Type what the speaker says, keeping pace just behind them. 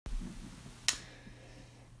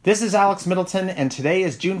This is Alex Middleton, and today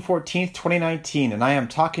is June 14th, 2019, and I am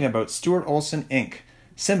talking about Stuart Olson Inc.,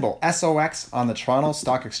 symbol SOX on the Toronto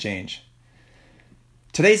Stock Exchange.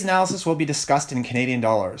 Today's analysis will be discussed in Canadian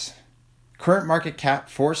dollars. Current market cap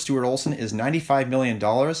for Stuart Olson is $95 million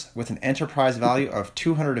with an enterprise value of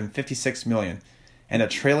 $256 million and a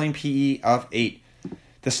trailing PE of 8.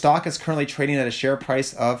 The stock is currently trading at a share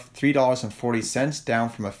price of $3.40, down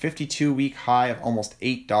from a 52-week high of almost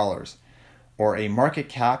 $8, or a market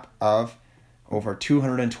cap of over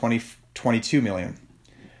 $222 million.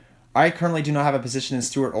 I currently do not have a position in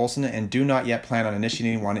Stuart Olson and do not yet plan on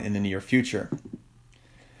initiating one in the near future.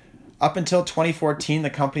 Up until 2014,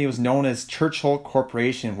 the company was known as Churchill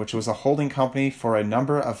Corporation, which was a holding company for a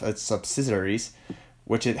number of its subsidiaries,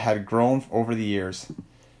 which it had grown over the years.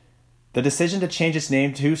 The decision to change its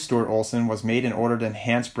name to Stuart Olson was made in order to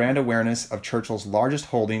enhance brand awareness of Churchill's largest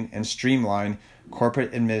holding and streamline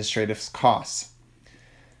corporate administrative costs.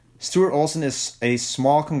 Stuart Olson is a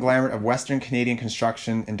small conglomerate of Western Canadian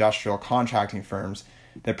construction industrial contracting firms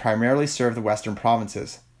that primarily serve the Western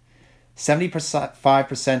provinces.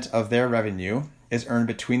 75% of their revenue is earned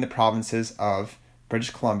between the provinces of British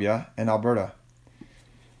Columbia and Alberta.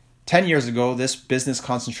 10 years ago, this business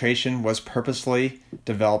concentration was purposefully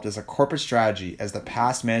developed as a corporate strategy, as the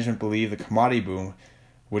past management believed the commodity boom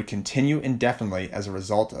would continue indefinitely as a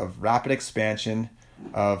result of rapid expansion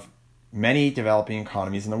of many developing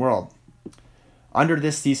economies in the world. Under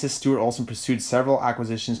this thesis, Stuart Olson pursued several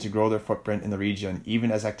acquisitions to grow their footprint in the region,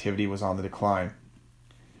 even as activity was on the decline.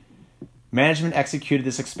 Management executed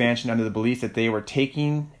this expansion under the belief that they were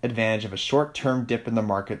taking advantage of a short-term dip in the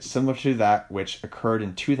market similar to that which occurred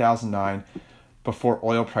in 2009 before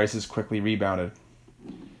oil prices quickly rebounded.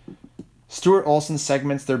 Stuart Olson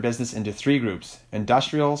segments their business into three groups: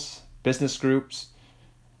 industrials, business groups,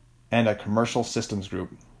 and a commercial systems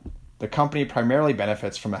group. The company primarily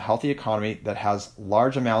benefits from a healthy economy that has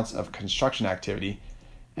large amounts of construction activity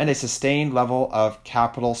and a sustained level of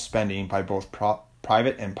capital spending by both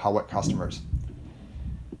private and public customers.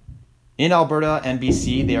 In Alberta and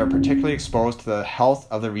BC, they are particularly exposed to the health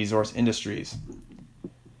of the resource industries.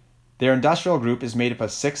 Their industrial group is made up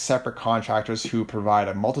of 6 separate contractors who provide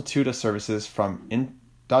a multitude of services from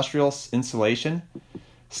industrial insulation,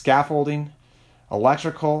 scaffolding,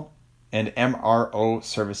 electrical, and MRO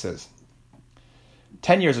services.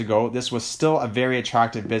 10 years ago, this was still a very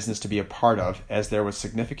attractive business to be a part of, as there was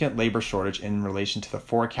significant labor shortage in relation to the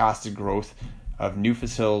forecasted growth of new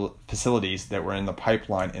facilities that were in the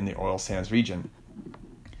pipeline in the oil sands region.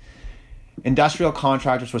 Industrial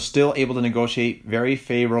contractors were still able to negotiate very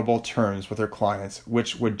favorable terms with their clients,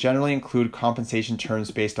 which would generally include compensation terms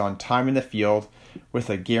based on time in the field with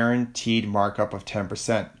a guaranteed markup of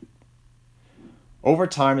 10%. Over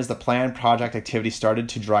time, as the planned project activity started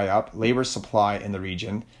to dry up, labor supply in the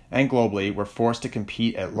region and globally were forced to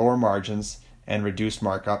compete at lower margins and reduced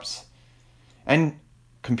markups, and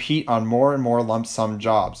compete on more and more lump sum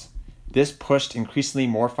jobs. This pushed increasingly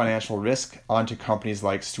more financial risk onto companies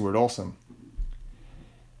like Stuart Olson.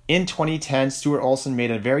 In 2010, Stuart Olson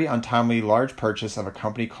made a very untimely large purchase of a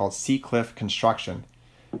company called Seacliff Construction,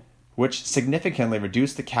 which significantly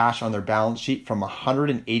reduced the cash on their balance sheet from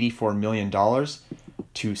 $184 million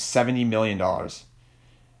to $70 million.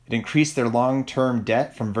 It increased their long-term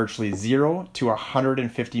debt from virtually zero to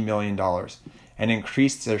 $150 million, and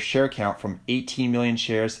increased their share count from 18 million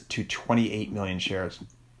shares to 28 million shares.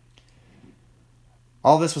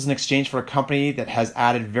 All this was in exchange for a company that has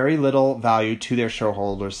added very little value to their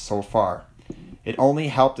shareholders so far. It only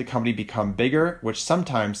helped the company become bigger, which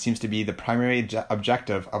sometimes seems to be the primary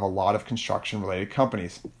objective of a lot of construction-related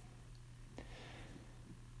companies.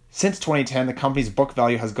 Since 2010, the company's book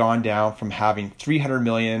value has gone down from having $300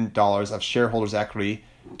 million of shareholders' equity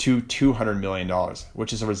to $200 million,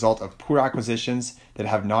 which is a result of poor acquisitions that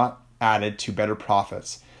have not added to better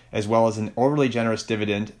profits, as well as an overly generous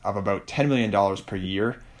dividend of about $10 million per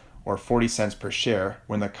year, or 40 cents per share,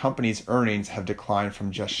 when the company's earnings have declined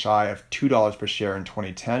from just shy of $2 per share in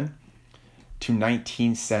 2010 to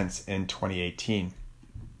 19 cents in 2018.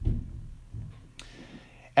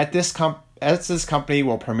 This company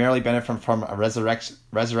will primarily benefit from a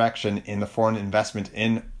resurrection in the foreign investment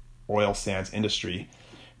in oil sands industry.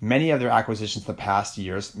 Many of their acquisitions in the past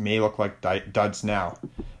years may look like duds now,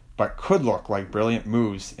 but could look like brilliant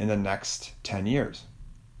moves in the next 10 years.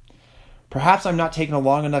 Perhaps I'm not taking a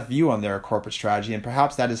long enough view on their corporate strategy, and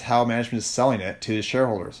perhaps that is how management is selling it to the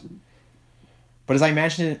shareholders. But as I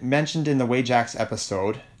mentioned in the Wajax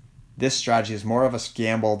episode, this strategy is more of a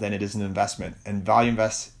gamble than it is an investment, and value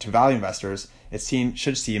investors, it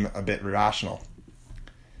should seem a bit irrational.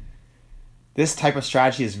 This type of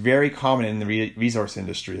strategy is very common in the resource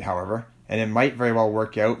industry, however, and it might very well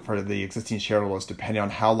work out for the existing shareholders depending on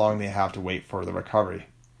how long they have to wait for the recovery.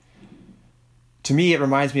 To me, it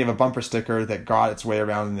reminds me of a bumper sticker that got its way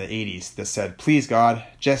around in the 80s that said, "Please God,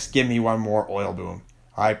 just give me one more oil boom.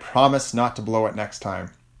 I promise not to blow it next time."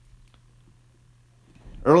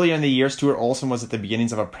 Earlier in the year, Stuart Olson was at the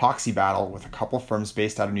beginnings of a proxy battle with a couple firms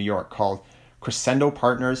based out of New York called Crescendo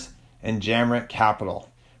Partners and Jamret Capital,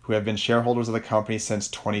 who have been shareholders of the company since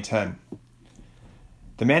 2010.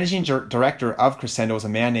 The managing director of Crescendo is a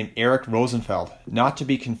man named Eric Rosenfeld, not to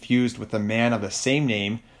be confused with the man of the same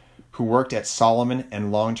name who worked at Solomon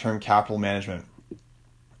and Long-Term Capital Management.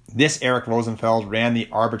 This Eric Rosenfeld ran the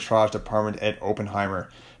arbitrage department at Oppenheimer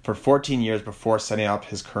for 14 years before setting up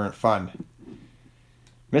his current fund.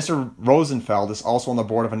 Mr. Rosenfeld is also on the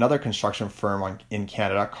board of another construction firm in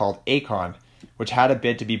Canada called Aecon, which had a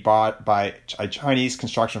bid to be bought by a Chinese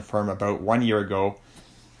construction firm about 1 year ago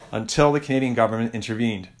until the Canadian government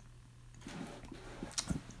intervened.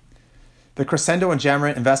 The Crescendo and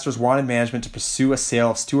Jamret investors wanted management to pursue a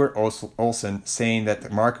sale of Stuart Olson, saying that the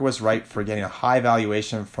market was ripe for getting a high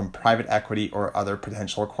valuation from private equity or other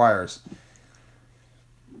potential acquirers.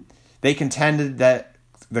 They contended that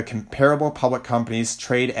the comparable public companies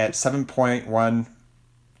trade at 7.1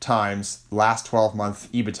 times last 12-month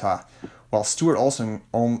EBITDA, while Stuart Olson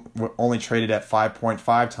only traded at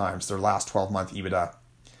 5.5 times their last 12-month EBITDA.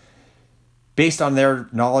 Based on their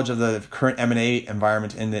knowledge of the current M&A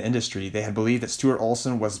environment in the industry, they had believed that Stuart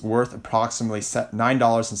Olson was worth approximately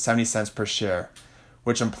 $9.70 per share,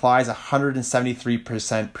 which implies a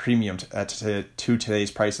 173% premium to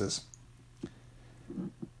today's prices.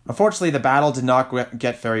 Unfortunately, the battle did not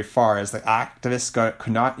get very far, as the activists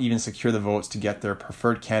could not even secure the votes to get their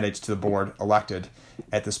preferred candidates to the board elected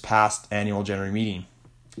at this past annual general meeting.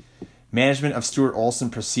 Management of Stuart Olson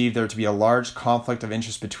perceived there to be a large conflict of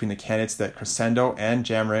interest between the candidates that Crescendo and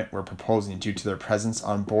Jamret were proposing due to their presence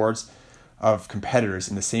on boards of competitors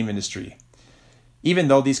in the same industry, even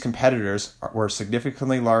though these competitors were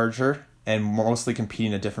significantly larger and mostly competing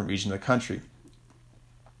in a different region of the country.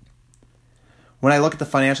 When I look at the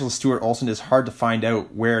financials of Stuart Olson, it is hard to find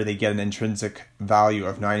out where they get an intrinsic value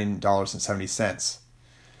of $9.70.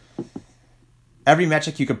 Every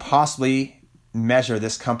metric you could possibly measure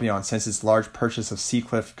this company on since its large purchase of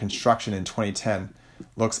Seacliff Construction in 2010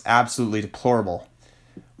 looks absolutely deplorable,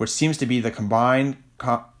 which seems to be the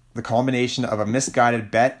combination of a misguided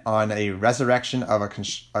bet on a resurrection of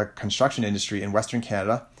a construction industry in Western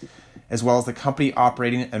Canada, as well as the company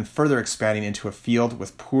operating and further expanding into a field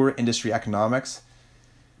with poor industry economics,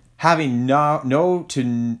 having no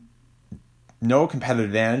competitive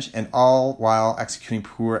advantage, and all while executing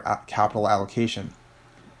poor capital allocation.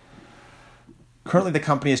 Currently, the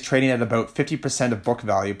company is trading at about 50% of book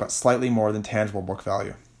value, but slightly more than tangible book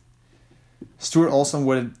value. Stuart Olson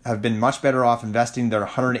would have been much better off investing their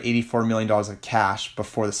 $184 million of cash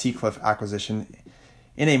before the Seacliff acquisition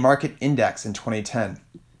in a market index in 2010.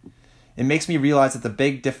 It makes me realize that the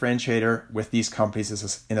big differentiator with these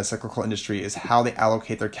companies in a cyclical industry is how they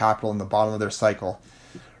allocate their capital in the bottom of their cycle,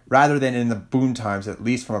 rather than in the boom times, at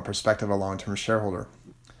least from a perspective of a long-term shareholder.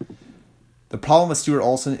 The problem with Stuart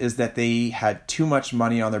Olson is that they had too much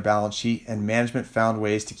money on their balance sheet and management found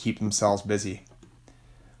ways to keep themselves busy.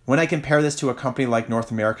 When I compare this to a company like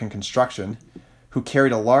North American Construction, who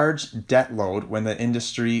carried a large debt load when the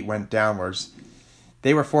industry went downwards,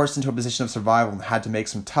 they were forced into a position of survival and had to make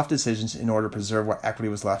some tough decisions in order to preserve what equity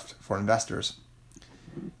was left for investors.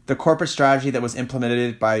 The corporate strategy that was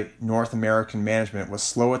implemented by North American management was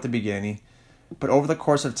slow at the beginning, but over the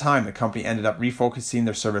course of time, the company ended up refocusing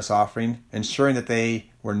their service offering, ensuring that they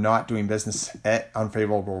were not doing business at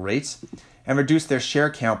unfavorable rates, and reduced their share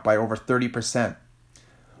count by over 30%.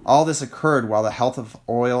 All this occurred while the health of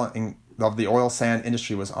the oil sand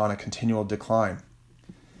industry was on a continual decline.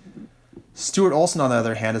 Stuart Olson, on the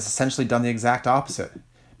other hand, has essentially done the exact opposite.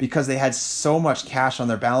 Because they had so much cash on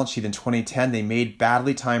their balance sheet in 2010, they made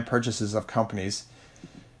badly timed purchases of companies,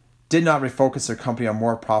 did not refocus their company on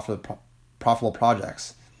more profitable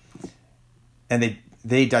projects, and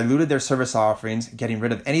they diluted their service offerings, getting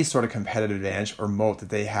rid of any sort of competitive advantage or moat that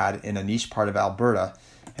they had in a niche part of Alberta,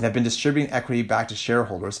 and have been distributing equity back to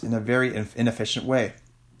shareholders in a very inefficient way.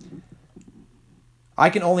 I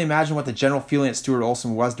can only imagine what the general feeling at Stuart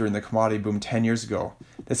Olson was during the commodity boom 10 years ago.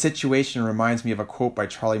 The situation reminds me of a quote by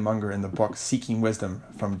Charlie Munger in the book Seeking Wisdom,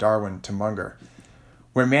 From Darwin to Munger,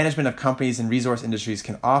 where management of companies in resource industries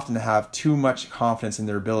can often have too much confidence in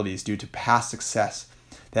their abilities due to past success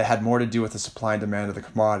that had more to do with the supply and demand of the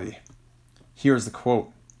commodity. Here is the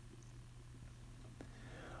quote.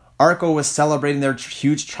 ARCO was celebrating their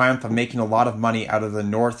huge triumph of making a lot of money out of the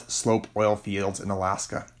North Slope oil fields in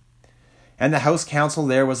Alaska. And the House Counsel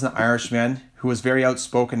there was an Irishman who was very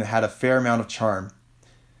outspoken and had a fair amount of charm.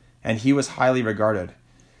 And he was highly regarded.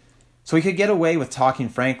 So he could get away with talking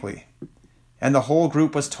frankly. And the whole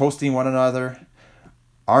group was toasting one another.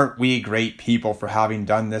 "Aren't we great people for having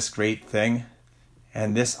done this great thing?"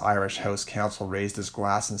 And this Irish House Counsel raised his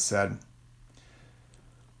glass and said,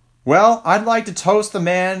 "Well, I'd like to toast the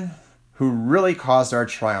man who really caused our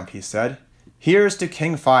triumph," he said. "Here's to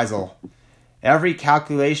King Faisal. Every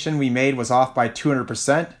calculation we made was off by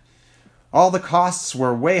 200%. All the costs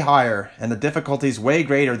were way higher and the difficulties way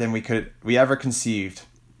greater than we ever conceived.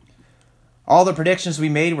 All the predictions we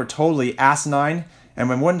made were totally asinine and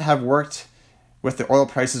we wouldn't have worked with the oil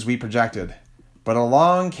prices we projected. But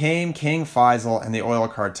along came King Faisal and the oil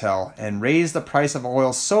cartel and raised the price of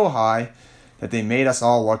oil so high that they made us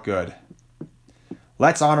all look good.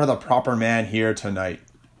 Let's honor the proper man here tonight."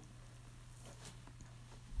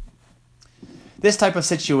 This type of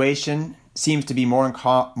situation seems to be more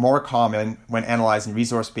common when analyzing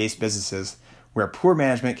resource-based businesses, where poor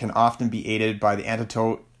management can often be aided by the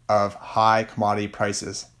antidote of high commodity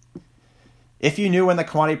prices. If you knew when the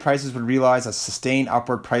commodity prices would realize a sustained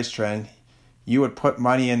upward price trend, you would put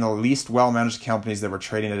money in the least well-managed companies that were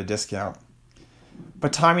trading at a discount.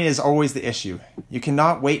 But timing is always the issue. You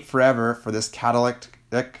cannot wait forever for this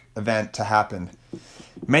catalytic event to happen.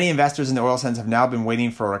 Many investors in the oil sands have now been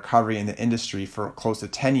waiting for a recovery in the industry for close to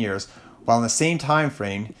 10 years, while in the same time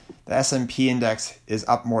frame, the S&P index is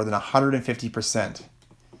up more than 150%.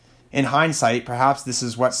 In hindsight, perhaps this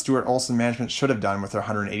is what Stuart Olson management should have done with their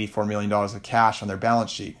 $184 million of cash on their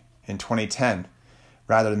balance sheet in 2010,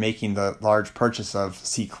 rather than making the large purchase of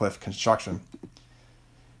Seacliff Construction.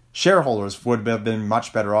 Shareholders would have been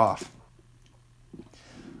much better off.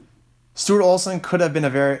 Stuart Olson could have been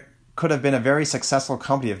a very successful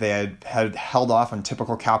company if they had held off on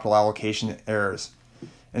typical capital allocation errors.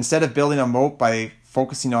 Instead of building a moat by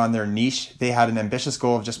focusing on their niche, they had an ambitious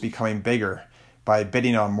goal of just becoming bigger by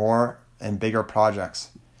bidding on more and bigger projects.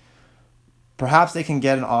 Perhaps they can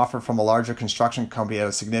get an offer from a larger construction company at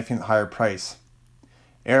a significantly higher price.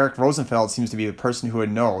 Eric Rosenfeld seems to be the person who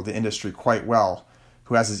would know the industry quite well,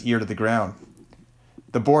 who has his ear to the ground.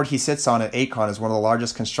 The board he sits on at Aecon is one of the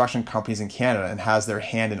largest construction companies in Canada and has their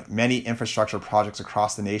hand in many infrastructure projects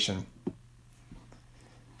across the nation.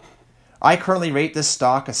 I currently rate this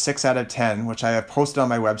stock a 6 out of 10, which I have posted on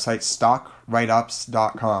my website,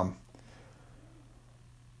 stockwriteups.com.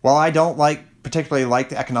 While I don't particularly like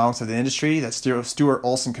the economics of the industry that Stuart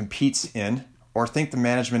Olson competes in, or think the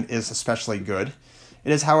management is especially good,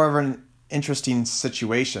 it is, however, an interesting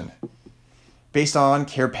situation. Based on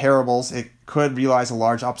comparables, it could realize a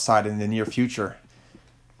large upside in the near future.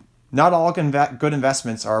 Not all good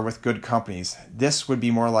investments are with good companies. This would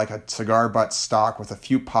be more like a cigar butt stock with a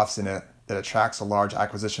few puffs in it that attracts a large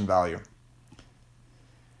acquisition value.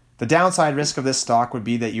 The downside risk of this stock would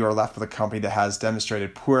be that you are left with a company that has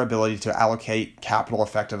demonstrated poor ability to allocate capital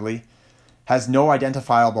effectively, has no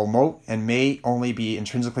identifiable moat, and may only be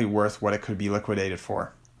intrinsically worth what it could be liquidated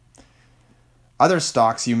for. Other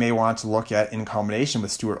stocks you may want to look at in combination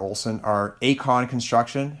with Stuart Olson are Aecon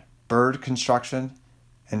Construction, Bird Construction,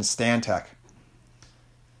 and Stantec.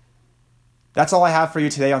 That's all I have for you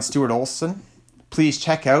today on Stuart Olson. Please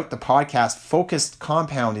check out the podcast Focused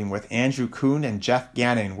Compounding with Andrew Kuhn and Jeff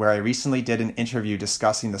Gannon, where I recently did an interview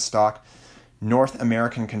discussing the stock North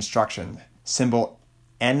American Construction, symbol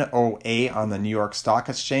NOA on the New York Stock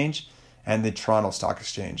Exchange and the Toronto Stock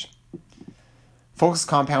Exchange. Focused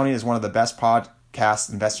Compounding is one of the best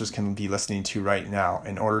podcasts investors can be listening to right now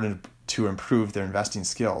in order to improve their investing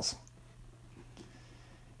skills.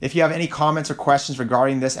 If you have any comments or questions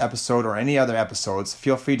regarding this episode or any other episodes,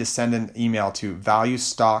 feel free to send an email to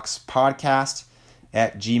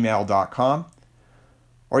valuestockspodcast@gmail.com,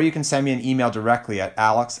 or you can send me an email directly at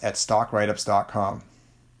alex@stockwriteups.com.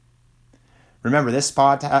 Remember, this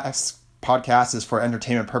podcast is for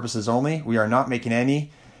entertainment purposes only. We are not making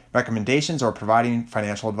any recommendations or providing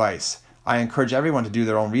financial advice. I encourage everyone to do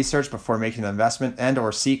their own research before making an investment and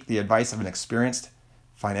or seek the advice of an experienced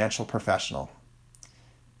financial professional.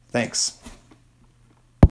 Thanks.